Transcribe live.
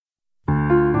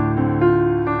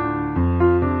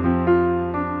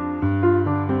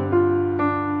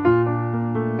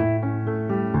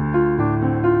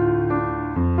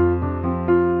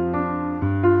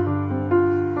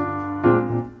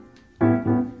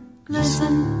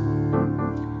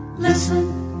Listen,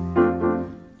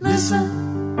 listen,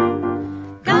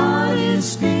 listen. God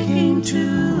is speaking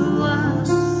to us.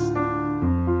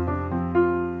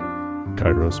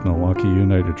 Kairos-Milwaukie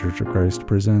United Church of Christ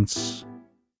presents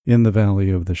In the Valley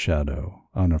of the Shadow,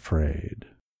 Unafraid.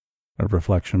 A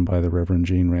reflection by the Reverend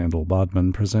Jeanne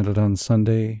Randall-Bodman presented on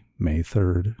Sunday, May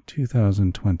 3rd,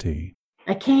 2020.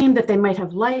 I came that they might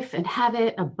have life and have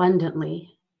it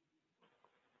abundantly.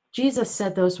 Jesus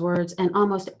said those words, and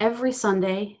almost every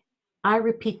Sunday, I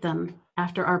repeat them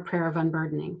after our prayer of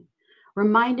unburdening,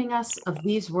 reminding us of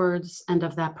these words and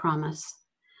of that promise.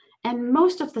 And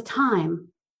most of the time,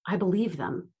 I believe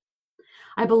them.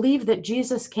 I believe that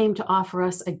Jesus came to offer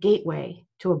us a gateway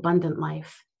to abundant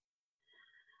life.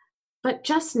 But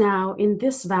just now, in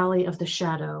this valley of the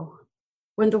shadow,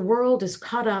 when the world is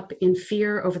caught up in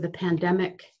fear over the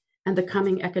pandemic and the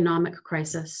coming economic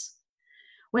crisis,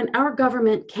 when our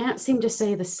government can't seem to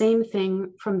say the same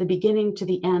thing from the beginning to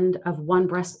the end of one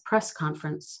press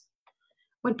conference,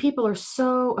 when people are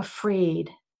so afraid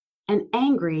and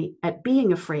angry at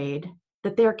being afraid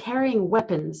that they are carrying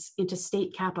weapons into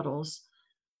state capitals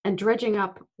and dredging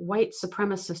up white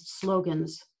supremacist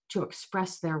slogans to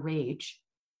express their rage.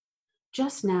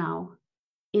 Just now,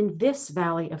 in this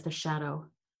valley of the shadow,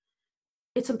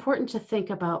 it's important to think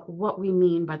about what we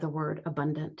mean by the word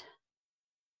abundant.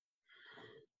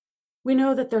 We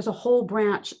know that there's a whole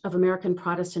branch of American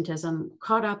Protestantism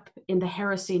caught up in the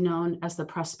heresy known as the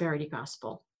prosperity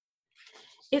gospel.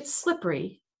 It's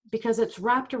slippery because it's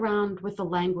wrapped around with the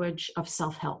language of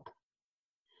self-help.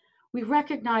 We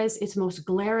recognize its most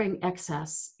glaring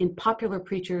excess in popular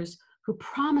preachers who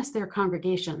promise their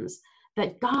congregations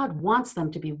that God wants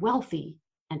them to be wealthy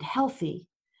and healthy,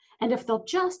 and if they'll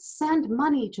just send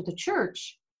money to the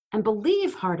church and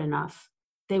believe hard enough,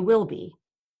 they will be.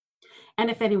 And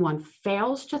if anyone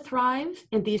fails to thrive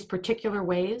in these particular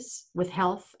ways with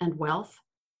health and wealth,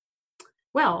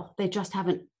 well, they just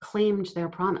haven't claimed their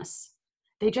promise.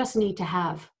 They just need to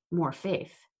have more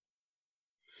faith.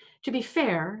 To be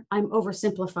fair, I'm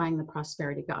oversimplifying the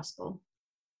prosperity gospel,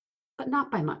 but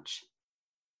not by much.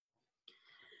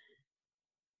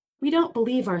 We don't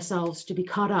believe ourselves to be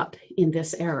caught up in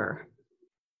this error.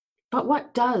 But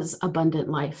what does abundant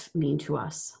life mean to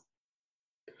us?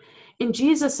 In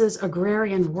Jesus's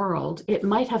agrarian world, it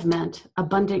might have meant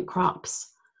abundant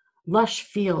crops, lush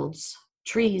fields,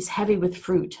 trees heavy with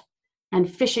fruit, and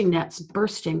fishing nets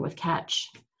bursting with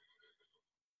catch.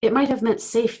 It might have meant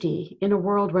safety in a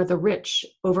world where the rich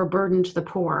overburdened the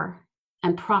poor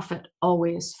and profit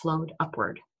always flowed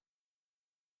upward.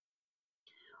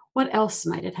 What else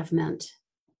might it have meant?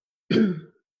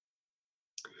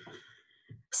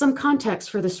 Some context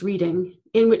for this reading,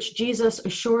 in which Jesus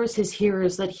assures his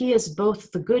hearers that he is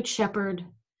both the good shepherd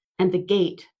and the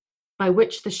gate by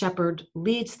which the shepherd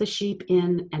leads the sheep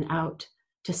in and out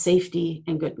to safety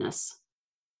and goodness.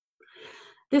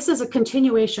 This is a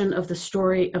continuation of the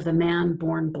story of the man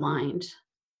born blind,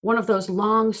 one of those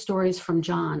long stories from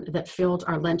John that filled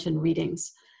our Lenten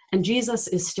readings, and Jesus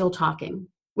is still talking,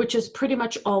 which is pretty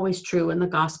much always true in the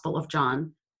Gospel of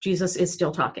John. Jesus is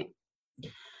still talking.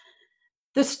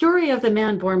 The story of the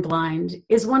man born blind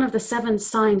is one of the 7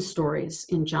 sign stories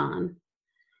in John.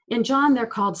 In John, they're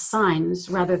called signs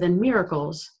rather than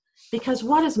miracles, because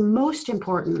what is most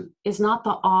important is not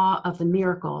the awe of the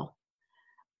miracle,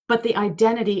 but the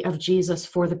identity of Jesus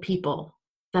for the people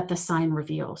that the sign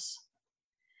reveals.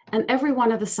 And every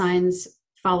one of the signs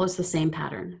follows the same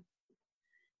pattern.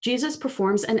 Jesus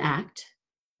performs an act,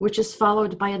 which is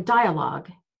followed by a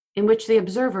dialogue in which the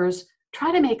observers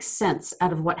try to make sense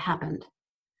out of what happened,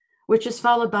 which is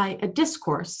followed by a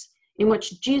discourse in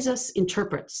which Jesus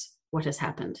interprets what has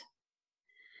happened.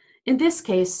 In this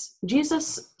case,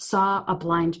 Jesus saw a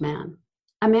blind man,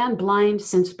 a man blind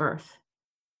since birth,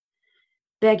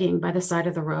 begging by the side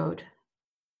of the road.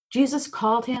 Jesus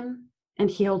called him and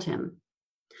healed him.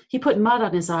 He put mud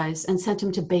on his eyes and sent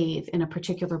him to bathe in a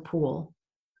particular pool.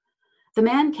 The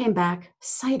man came back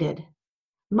sighted,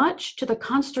 much to the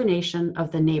consternation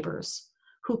of the neighbors,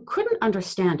 who couldn't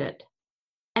understand it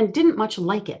and didn't much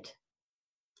like it.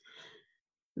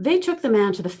 They took the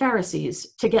man to the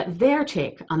Pharisees to get their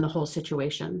take on the whole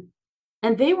situation,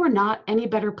 and they were not any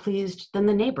better pleased than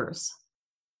the neighbors.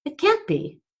 "It can't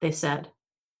be," they said.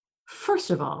 "First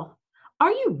of all,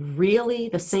 are you really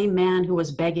the same man who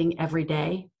was begging every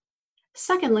day?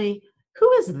 Secondly, who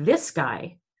is this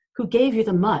guy who gave you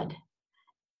the mud?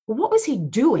 What was he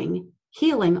doing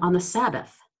healing on the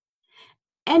Sabbath?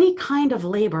 Any kind of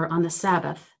labor on the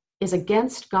Sabbath is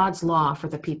against God's law for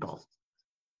the people.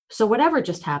 So whatever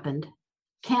just happened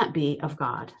can't be of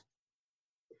God."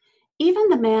 Even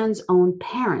the man's own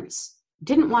parents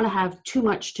didn't want to have too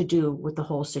much to do with the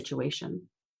whole situation.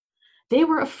 They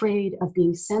were afraid of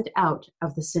being sent out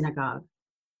of the synagogue,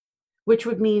 which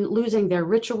would mean losing their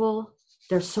ritual,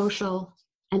 their social,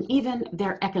 and even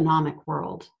their economic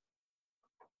world.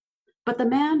 But the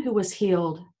man who was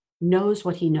healed knows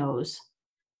what he knows.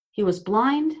 He was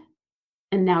blind,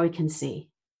 and now he can see.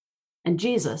 And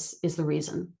Jesus is the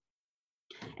reason.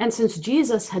 And since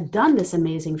Jesus had done this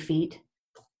amazing feat,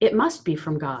 it must be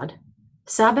from God,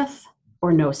 Sabbath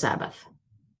or no Sabbath.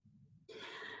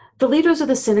 The leaders of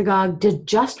the synagogue did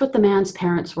just what the man's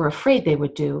parents were afraid they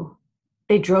would do.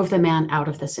 They drove the man out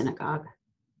of the synagogue.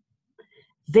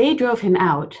 They drove him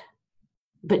out,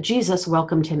 but Jesus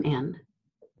welcomed him in.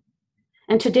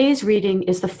 And today's reading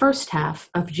is the first half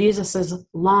of Jesus's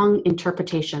long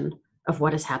interpretation of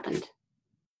what has happened.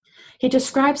 He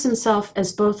describes himself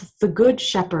as both the good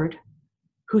shepherd,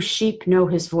 whose sheep know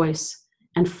his voice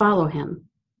and follow him.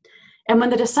 And when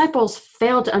the disciples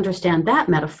failed to understand that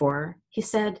metaphor, he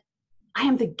said, I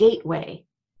am the gateway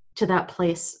to that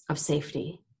place of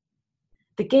safety.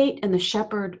 The gate and the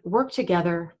shepherd work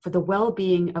together for the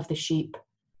well-being of the sheep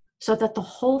so that the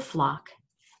whole flock,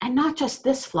 and not just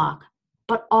this flock,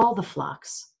 but all the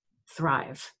flocks,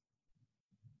 thrive.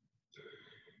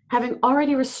 Having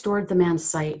already restored the man's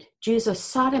sight, Jesus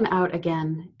sought him out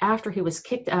again after he was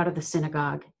kicked out of the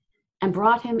synagogue and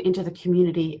brought him into the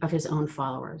community of his own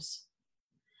followers.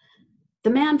 The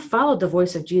man followed the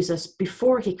voice of Jesus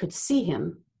before he could see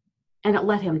him, and it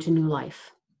led him to new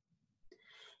life.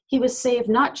 He was saved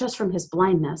not just from his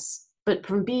blindness, but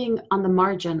from being on the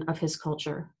margin of his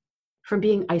culture, from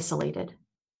being isolated.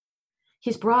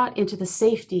 He's brought into the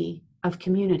safety of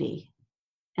community,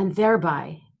 and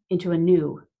thereby into a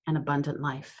new and abundant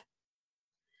life.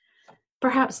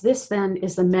 Perhaps this then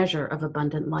is the measure of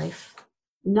abundant life,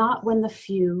 not when the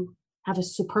few have a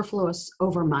superfluous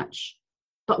overmuch,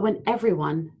 but when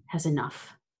everyone has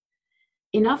enough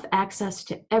access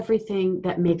to everything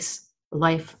that makes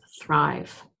life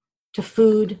thrive, to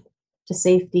food, to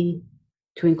safety,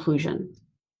 to inclusion.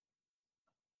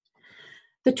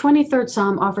 The 23rd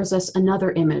Psalm offers us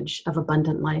another image of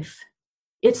abundant life.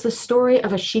 It's the story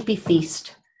of a sheepy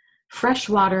feast, fresh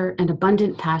water and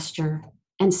abundant pasture,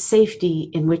 and safety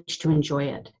in which to enjoy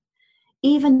it,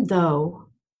 even though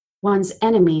one's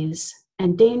enemies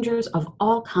and dangers of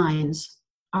all kinds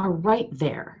are right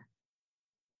there.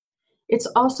 It's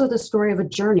also the story of a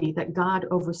journey that God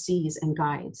oversees and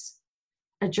guides,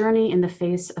 a journey in the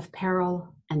face of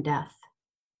peril and death,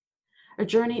 a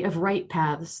journey of right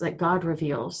paths that God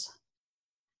reveals.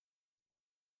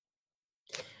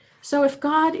 So if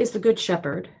God is the good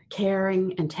shepherd,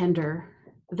 caring and tender,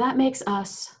 that makes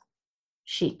us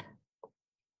sheep.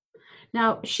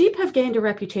 Now, sheep have gained a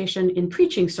reputation in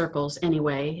preaching circles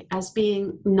anyway as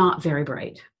being not very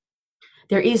bright.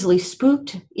 They're easily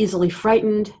spooked, easily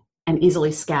frightened, and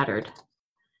easily scattered.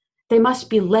 They must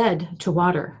be led to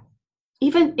water.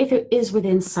 Even if it is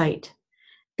within sight,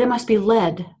 they must be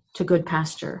led to good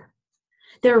pasture.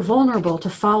 They're vulnerable to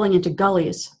falling into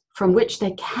gullies from which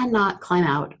they cannot climb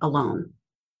out alone.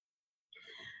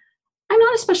 I'm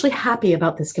not especially happy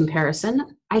about this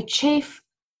comparison. I chafe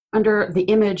under the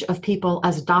image of people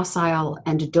as docile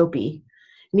and dopey,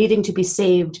 needing to be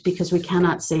saved because we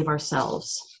cannot save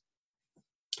ourselves.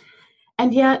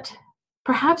 And yet,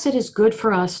 perhaps it is good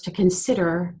for us to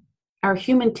consider our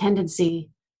human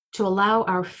tendency to allow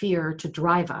our fear to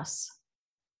drive us,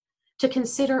 to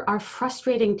consider our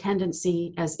frustrating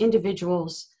tendency as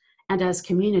individuals and as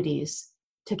communities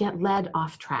to get led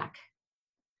off track,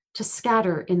 to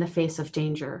scatter in the face of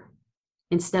danger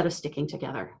instead of sticking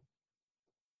together.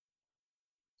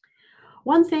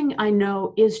 One thing I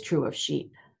know is true of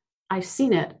sheep. I've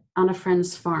seen it on a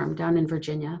friend's farm down in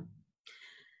Virginia.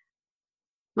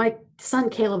 My son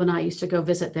Caleb and I used to go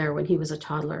visit there when he was a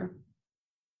toddler.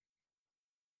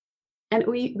 And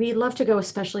we loved to go,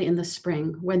 especially in the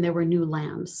spring when there were new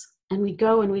lambs. And we'd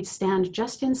go and we'd stand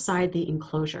just inside the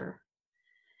enclosure.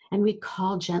 And we'd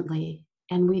call gently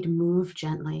and we'd move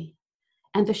gently.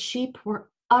 And the sheep were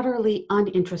utterly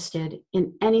uninterested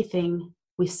in anything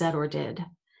we said or did,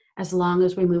 as long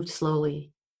as we moved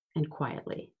slowly and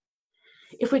quietly.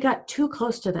 If we got too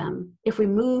close to them, if we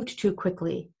moved too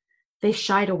quickly, they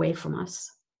shied away from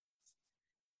us.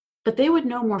 But they would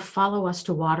no more follow us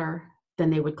to water than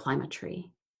they would climb a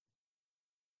tree.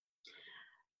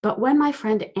 But when my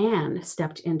friend Anne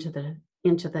stepped into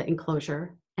the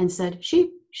enclosure and said,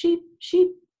 sheep, sheep,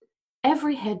 sheep,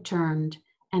 every head turned,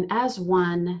 and as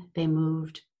one, they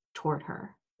moved toward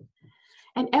her.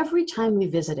 And every time we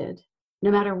visited,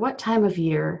 no matter what time of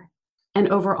year, and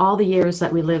over all the years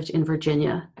that we lived in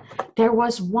Virginia, there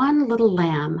was one little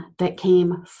lamb that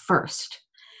came first.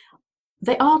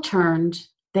 They all turned,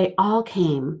 they all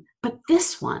came, but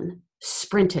this one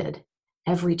sprinted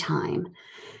every time.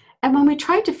 And when we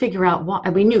tried to figure out why,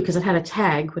 and we knew because it had a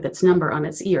tag with its number on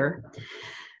its ear,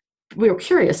 we were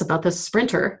curious about this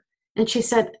sprinter. And she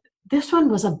said, this one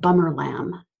was a bummer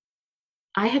lamb.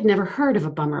 I had never heard of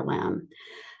a bummer lamb.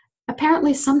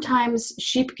 Apparently, sometimes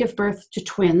sheep give birth to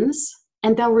twins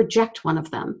and they'll reject one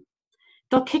of them.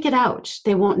 They'll kick it out.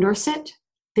 They won't nurse it.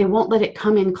 They won't let it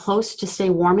come in close to stay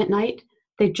warm at night.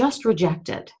 They just reject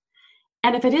it.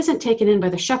 And if it isn't taken in by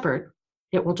the shepherd,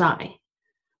 it will die.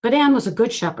 But Anne was a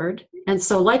good shepherd, and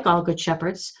so like all good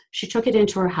shepherds, she took it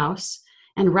into her house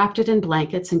and wrapped it in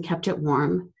blankets and kept it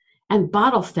warm and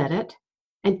bottle fed it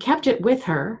and kept it with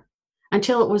her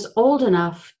until it was old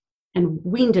enough and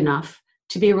weaned enough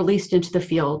to be released into the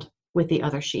field with the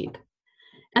other sheep.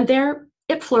 And there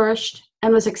it flourished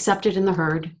and was accepted in the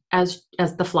herd as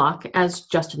the flock, as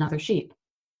just another sheep.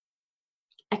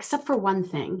 Except for one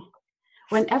thing.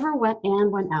 Whenever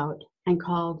Anne went out and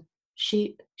called,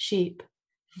 sheep, sheep,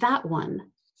 that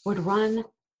one would run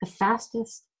the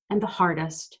fastest and the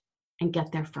hardest and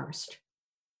get there first.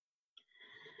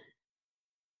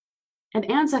 And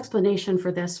Anne's explanation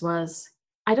for this was,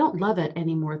 I don't love it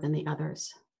any more than the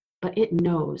others, but it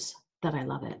knows that I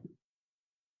love it.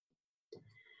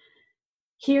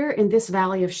 Here in this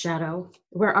valley of shadow,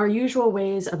 where our usual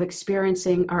ways of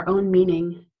experiencing our own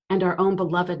meaning and our own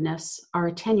belovedness are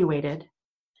attenuated,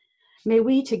 may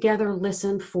we together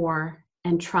listen for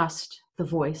and trust the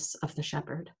voice of the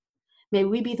shepherd. May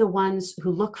we be the ones who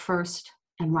look first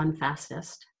and run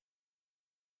fastest.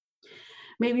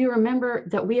 May we remember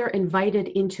that we are invited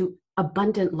into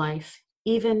abundant life,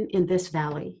 even in this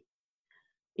valley,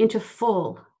 into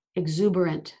full,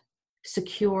 exuberant,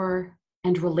 secure,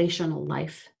 and relational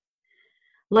life.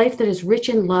 Life that is rich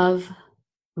in love,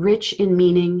 rich in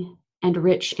meaning, and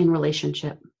rich in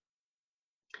relationship.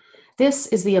 This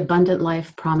is the abundant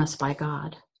life promised by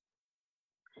God.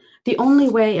 The only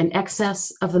way an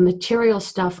excess of the material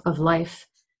stuff of life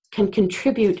can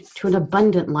contribute to an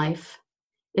abundant life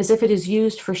is if it is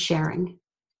used for sharing,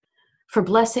 for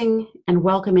blessing and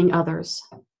welcoming others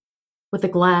with a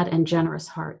glad and generous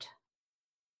heart.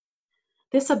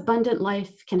 This abundant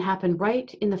life can happen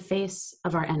right in the face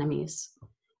of our enemies,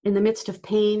 in the midst of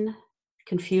pain,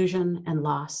 confusion, and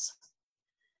loss,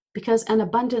 because an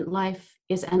abundant life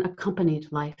is an accompanied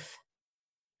life.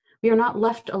 We are not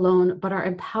left alone, but are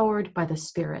empowered by the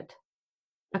Spirit,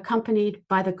 accompanied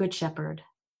by the Good Shepherd,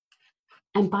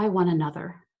 and by one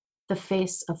another, the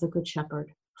face of the Good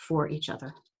Shepherd for each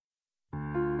other.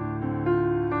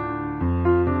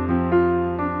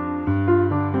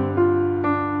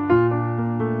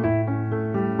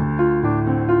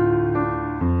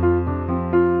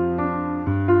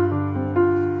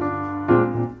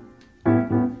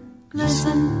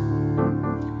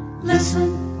 Listen,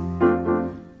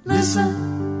 listen, listen.